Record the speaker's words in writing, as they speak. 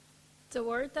The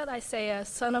word that Isaiah,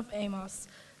 son of Amos,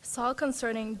 saw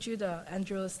concerning Judah and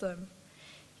Jerusalem.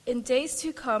 In days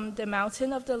to come, the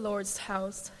mountain of the Lord's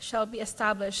house shall be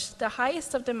established, the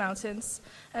highest of the mountains,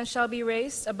 and shall be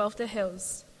raised above the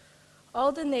hills.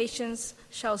 All the nations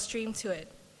shall stream to it.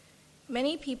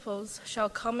 Many peoples shall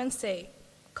come and say,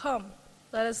 "Come,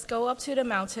 let us go up to the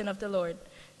mountain of the Lord,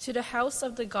 to the house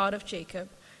of the God of Jacob,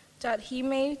 that he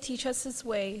may teach us his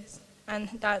ways,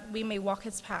 and that we may walk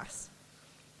his paths.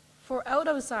 For out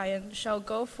of Zion shall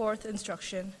go forth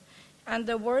instruction, and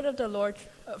the word of the Lord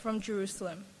from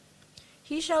Jerusalem.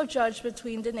 He shall judge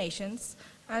between the nations,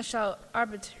 and shall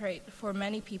arbitrate for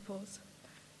many peoples.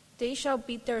 They shall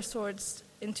beat their swords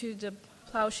into the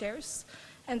plowshares,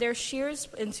 and their shears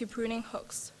into pruning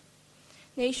hooks.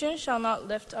 Nation shall not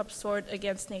lift up sword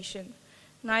against nation,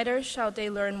 neither shall they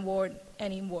learn war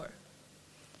any more.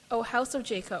 O house of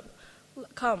Jacob,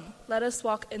 come, let us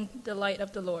walk in the light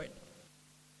of the Lord.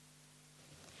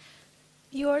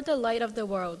 You are the light of the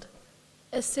world.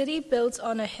 A city built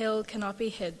on a hill cannot be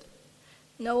hid.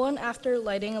 No one, after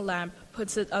lighting a lamp,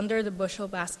 puts it under the bushel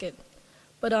basket,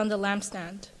 but on the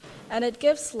lampstand, and it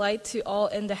gives light to all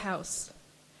in the house.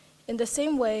 In the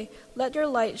same way, let your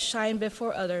light shine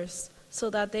before others, so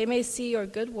that they may see your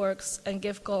good works and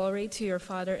give glory to your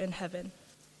Father in heaven."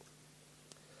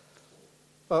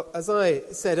 Well, as I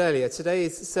said earlier,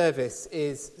 today's service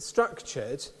is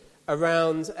structured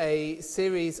around a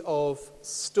series of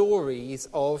stories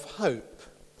of hope.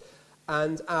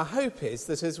 And our hope is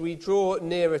that as we draw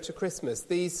nearer to Christmas,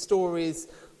 these stories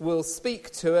will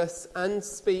speak to us and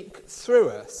speak through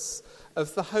us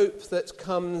of the hope that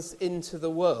comes into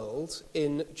the world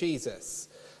in Jesus,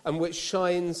 and which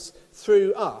shines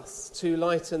through us to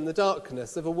lighten the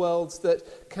darkness of a world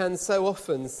that can so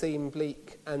often seem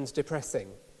bleak and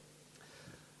depressing.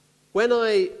 When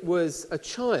I was a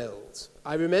child,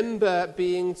 I remember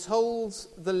being told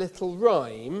the little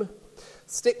rhyme,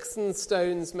 "Sticks and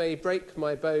stones may break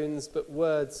my bones, but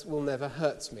words will never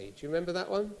hurt me." Do you remember that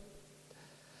one?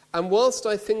 And whilst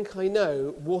I think I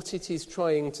know what it is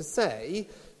trying to say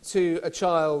to a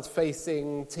child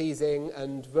facing teasing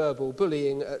and verbal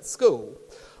bullying at school,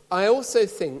 I also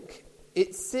think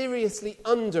it seriously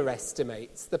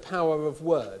underestimates the power of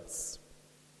words.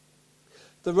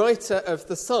 The writer of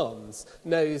the Psalms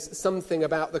knows something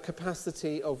about the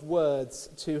capacity of words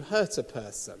to hurt a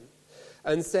person,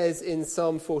 and says in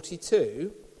Psalm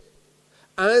 42,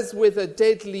 "As with a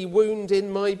deadly wound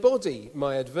in my body,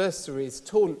 my adversaries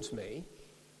taunt me."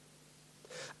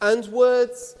 And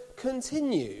words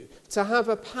continue to have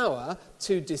a power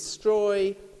to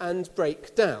destroy and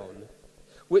break down,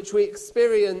 which we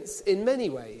experience in many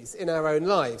ways in our own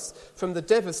lives, from the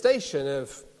devastation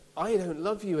of "I don't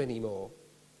love you anymore,"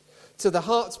 to the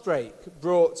heartbreak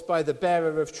brought by the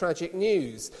bearer of tragic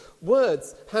news.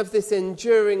 Words have this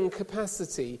enduring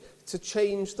capacity to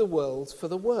change the world for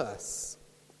the worse.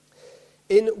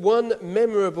 In one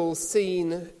memorable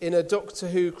scene in a Doctor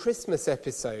Who Christmas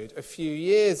episode a few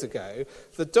years ago,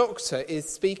 the Doctor is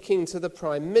speaking to the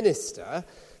Prime Minister,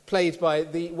 played by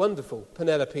the wonderful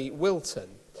Penelope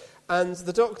Wilton, and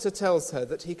the Doctor tells her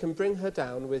that he can bring her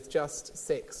down with just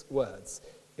 6 words.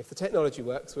 If the technology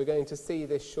works, we're going to see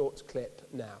this short clip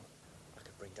now. I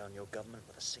could bring down your government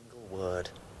with a single word.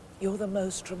 You're the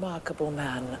most remarkable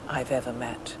man I've ever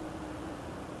met.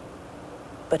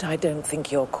 But I don't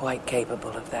think you're quite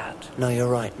capable of that. No, you're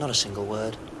right. Not a single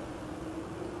word.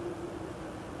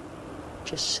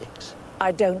 Just 6.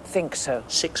 I don't think so.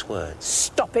 6 words.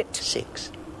 Stop it. 6.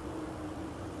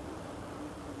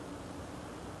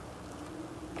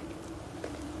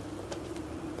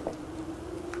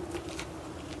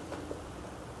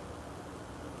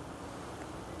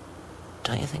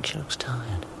 Don't you think she looks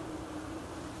tired?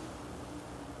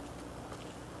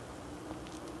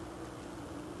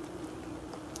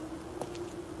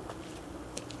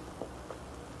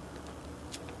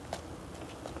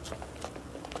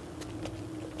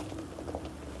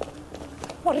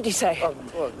 What did he say?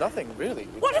 Well, nothing, really.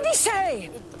 What did he say?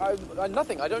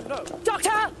 Nothing, I don't know.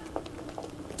 Doctor!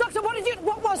 Doctor,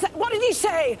 what was that? What did he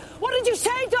say? What did you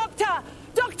say, Doctor?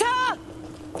 Doctor!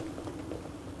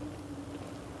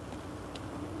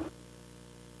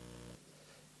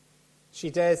 She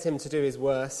dares him to do his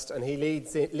worst, and he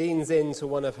leans into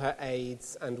one of her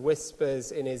aides and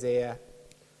whispers in his ear,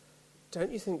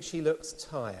 "Don't you think she looks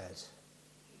tired?"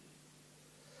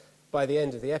 By the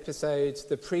end of the episode,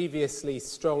 the previously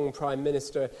strong Prime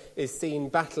Minister is seen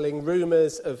battling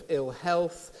rumours of ill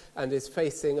health and is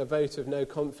facing a vote of no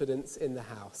confidence in the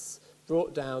House,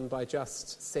 brought down by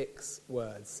just 6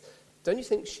 words. Don't you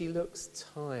think she looks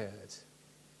tired?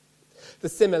 The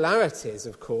similarities,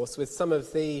 of course, with some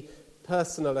of the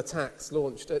personal attacks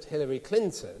launched at Hillary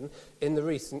Clinton in the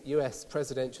recent US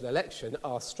presidential election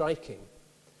are striking.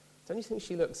 Don't you think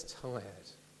she looks tired?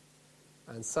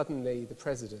 And suddenly the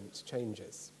president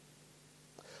changes.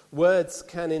 Words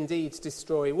can indeed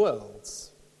destroy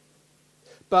worlds,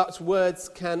 but words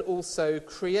can also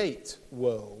create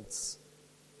worlds.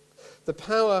 The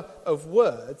power of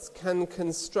words can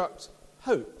construct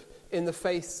hope in the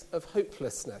face of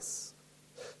hopelessness.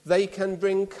 They can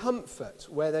bring comfort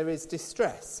where there is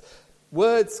distress.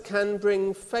 Words can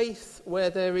bring faith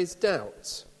where there is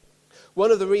doubt.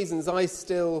 One of the reasons I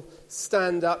still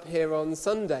stand up here on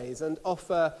Sundays and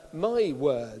offer my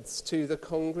words to the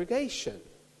congregation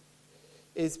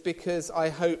is because I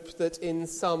hope that in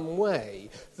some way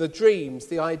the dreams,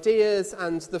 the ideas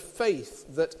and the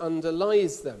faith that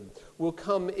underlies them will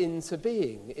come into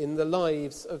being in the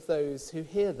lives of those who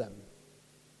hear them.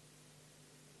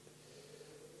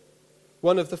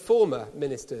 One of the former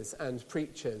ministers and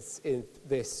preachers in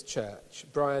this church,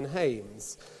 Brian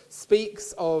Hames,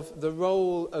 speaks of the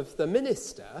role of the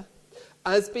minister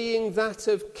as being that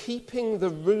of keeping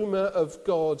the rumour of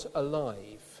God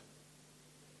alive.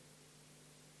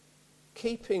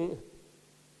 Keeping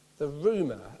the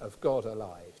rumour of God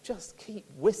alive. Just keep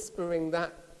whispering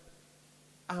that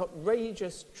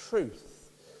outrageous truth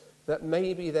that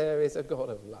maybe there is a God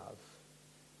of love.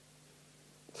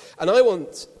 And I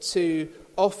want to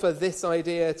offer this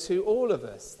idea to all of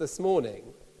us this morning,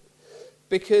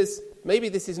 because maybe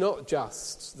this is not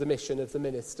just the mission of the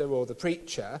minister or the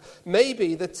preacher.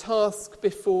 Maybe the task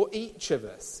before each of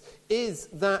us is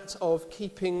that of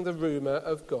keeping the rumour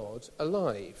of God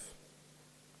alive.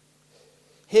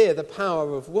 Here, the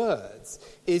power of words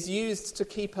is used to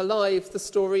keep alive the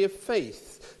story of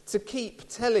faith, to keep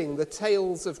telling the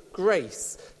tales of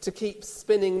grace, to keep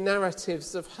spinning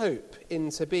narratives of hope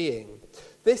into being.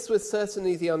 This was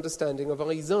certainly the understanding of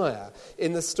Isaiah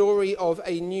in the story of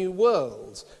a new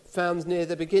world found near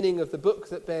the beginning of the book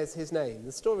that bears his name,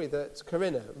 the story that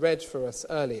Corinna read for us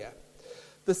earlier.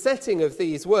 The setting of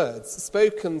these words,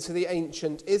 spoken to the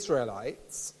ancient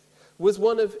Israelites, was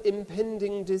one of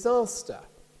impending disaster.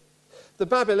 The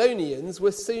Babylonians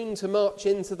were soon to march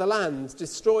into the land,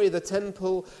 destroy the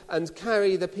temple, and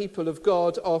carry the people of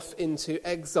God off into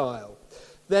exile.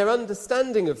 Their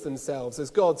understanding of themselves as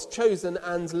God's chosen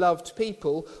and loved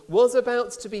people was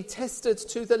about to be tested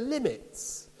to the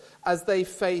limits as they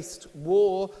faced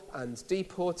war and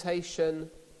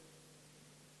deportation.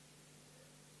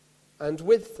 And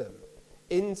with them,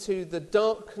 into the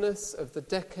darkness of the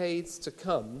decades to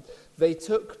come, they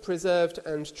took, preserved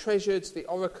and treasured the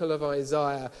oracle of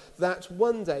Isaiah that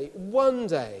one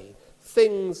day,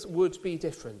 things would be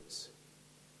different.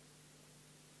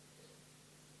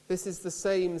 This is the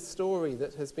same story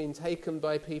that has been taken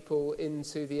by people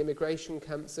into the immigration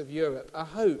camps of Europe, a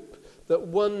hope that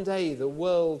one day the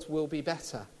world will be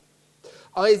better.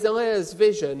 Isaiah's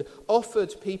vision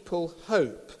offered people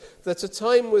hope that a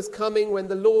time was coming when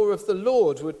the law of the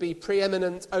Lord would be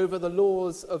preeminent over the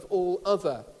laws of all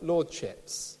other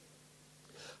lordships.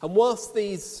 And whilst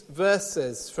these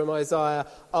verses from Isaiah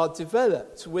are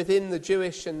developed within the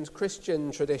Jewish and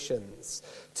Christian traditions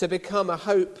to become a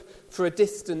hope for a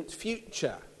distant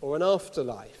future or an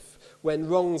afterlife when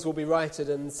wrongs will be righted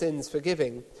and sins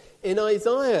forgiven, in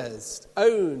Isaiah's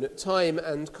own time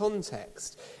and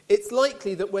context, it's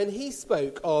likely that when he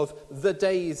spoke of the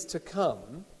days to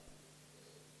come,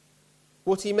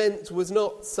 what he meant was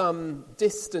not some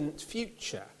distant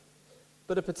future,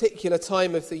 but a particular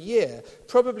time of the year,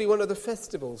 probably one of the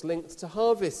festivals linked to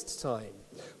harvest time,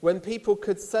 when people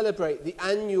could celebrate the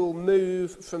annual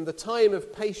move from the time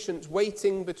of patient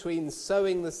waiting between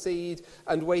sowing the seed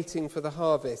and waiting for the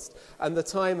harvest, and the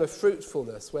time of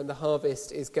fruitfulness when the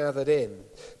harvest is gathered in,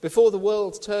 before the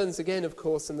world turns again, of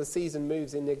course, and the season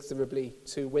moves inexorably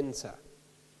to winter.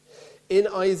 In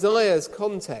Isaiah's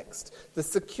context, the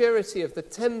security of the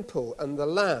temple and the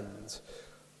land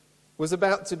was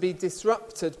about to be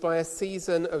disrupted by a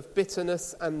season of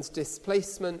bitterness and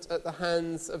displacement at the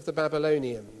hands of the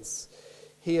Babylonians.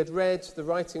 He had read the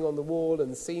writing on the wall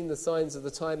and seen the signs of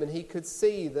the time, and he could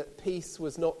see that peace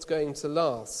was not going to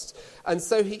last. And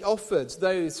so he offered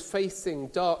those facing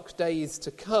dark days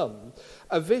to come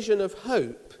a vision of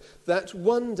hope that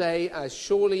one day, as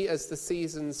surely as the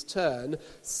seasons turn,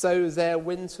 so their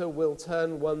winter will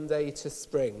turn one day to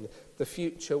spring. The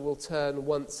future will turn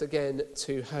once again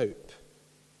to hope.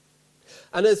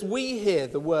 And as we hear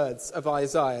the words of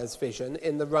Isaiah's vision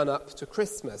in the run-up to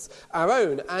Christmas, our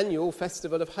own annual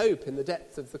festival of hope in the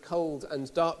depth of the cold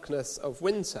and darkness of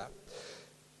winter,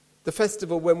 the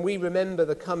festival when we remember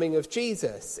the coming of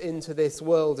Jesus into this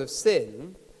world of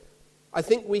sin, I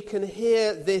think we can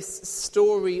hear this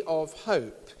story of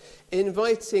hope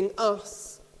inviting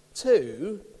us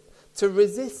too to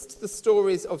resist the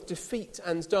stories of defeat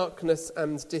and darkness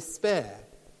and despair,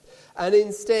 and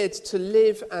instead to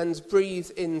live and breathe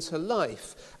into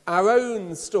life our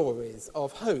own stories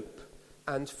of hope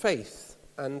and faith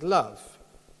and love.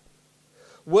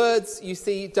 Words, you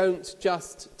see, don't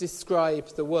just describe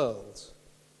the world.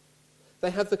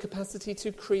 They have the capacity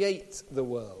to create the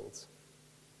world.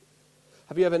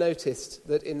 Have you ever noticed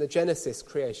that in the Genesis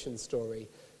creation story,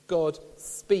 God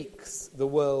speaks the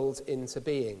world into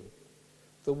being?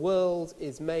 The world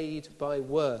is made by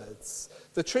words.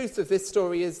 The truth of this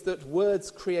story is that words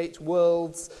create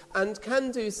worlds and can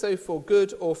do so for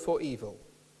good or for evil.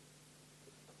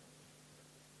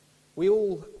 We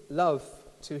all love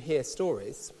to hear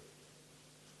stories,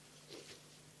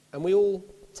 and we all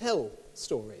tell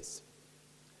stories.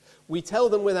 We tell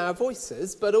them with our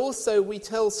voices, but also we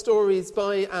tell stories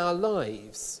by our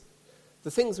lives,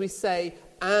 the things we say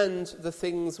and the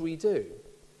things we do.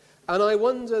 And I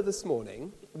wonder this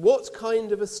morning, what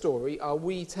kind of a story are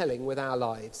we telling with our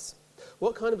lives?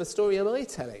 What kind of a story am I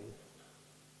telling?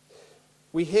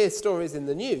 We hear stories in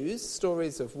the news,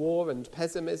 stories of war and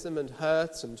pessimism and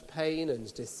hurt and pain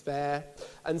and despair,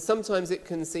 and sometimes it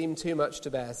can seem too much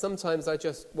to bear. Sometimes I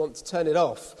just want to turn it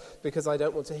off because I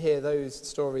don't want to hear those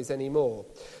stories anymore.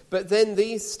 But then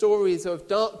these stories of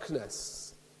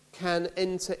darkness can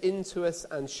enter into us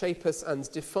and shape us and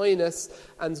define us,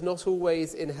 and not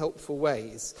always in helpful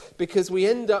ways, because we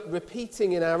end up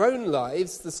repeating in our own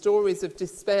lives the stories of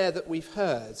despair that we've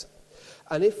heard.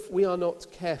 And if we are not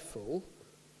careful,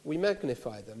 we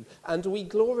magnify them, and we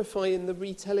glorify in the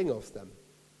retelling of them.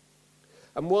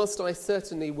 And whilst I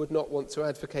certainly would not want to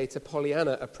advocate a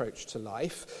Pollyanna approach to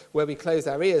life, where we close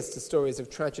our ears to stories of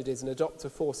tragedies and adopt a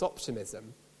false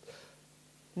optimism,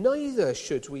 neither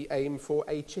should we aim for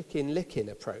a chicken-licking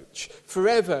approach,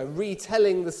 forever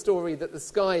retelling the story that the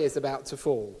sky is about to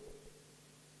fall.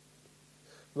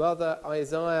 Rather,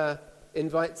 Isaiah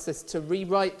invites us to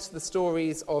rewrite the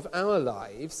stories of our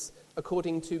lives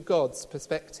according to God's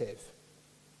perspective.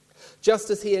 Just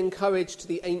as he encouraged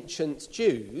the ancient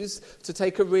Jews to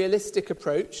take a realistic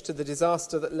approach to the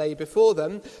disaster that lay before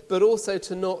them, but also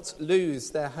to not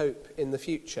lose their hope in the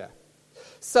future.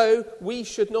 So we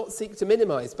should not seek to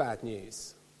minimize bad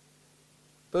news,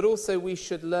 but also we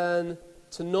should learn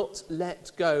to not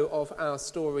let go of our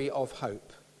story of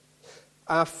hope,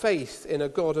 our faith in a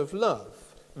God of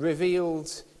love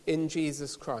revealed in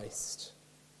Jesus Christ.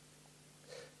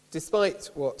 Despite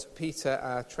what Peter,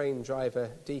 our train driver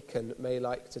deacon, may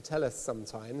like to tell us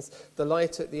sometimes, the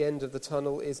light at the end of the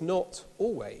tunnel is not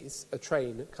always a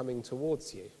train coming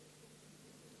towards you.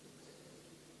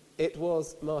 It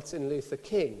was Martin Luther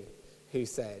King who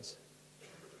said,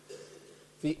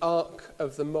 "The arc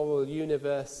of the moral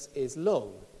universe is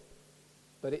long,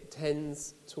 but it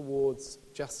tends towards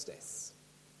justice."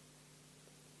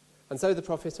 And so the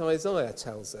prophet Isaiah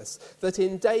tells us that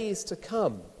in days to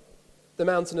come, the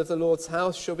mountain of the Lord's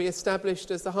house shall be established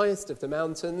as the highest of the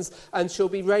mountains, and shall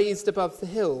be raised above the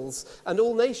hills, and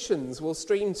all nations will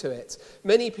stream to it.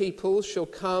 Many people shall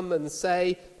come and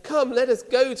say, "Come, let us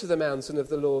go to the mountain of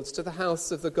the Lord, to the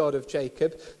house of the God of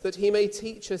Jacob, that he may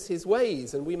teach us his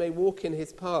ways, and we may walk in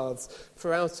his paths.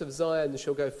 For out of Zion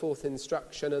shall go forth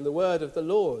instruction, and the word of the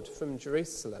Lord from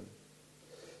Jerusalem.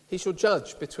 He shall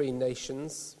judge between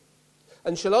nations,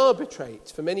 and shall arbitrate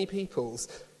for many peoples.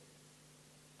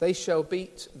 They shall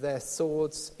beat their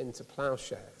swords into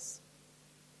plowshares,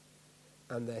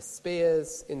 and their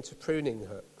spears into pruning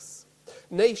hooks.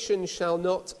 Nation shall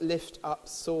not lift up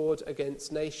sword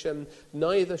against nation,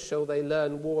 neither shall they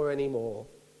learn war any more.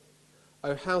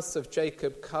 O house of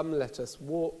Jacob, come, let us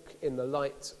walk in the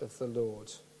light of the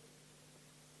Lord."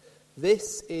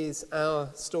 This is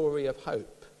our story of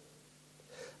hope.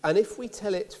 And if we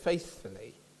tell it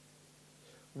faithfully,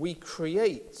 we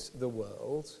create the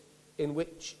world in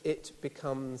which it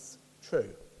becomes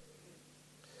true.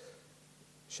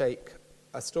 Sheikh,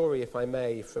 a story, if I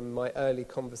may, from my early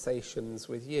conversations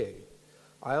with you.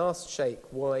 I asked Sheikh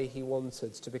why he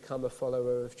wanted to become a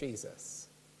follower of Jesus.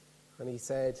 And he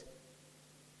said,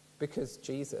 because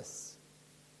Jesus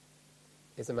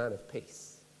is a man of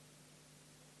peace.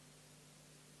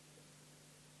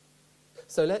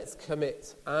 So let's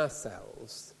commit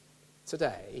ourselves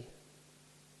today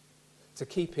to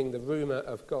keeping the rumour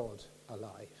of God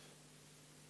alive.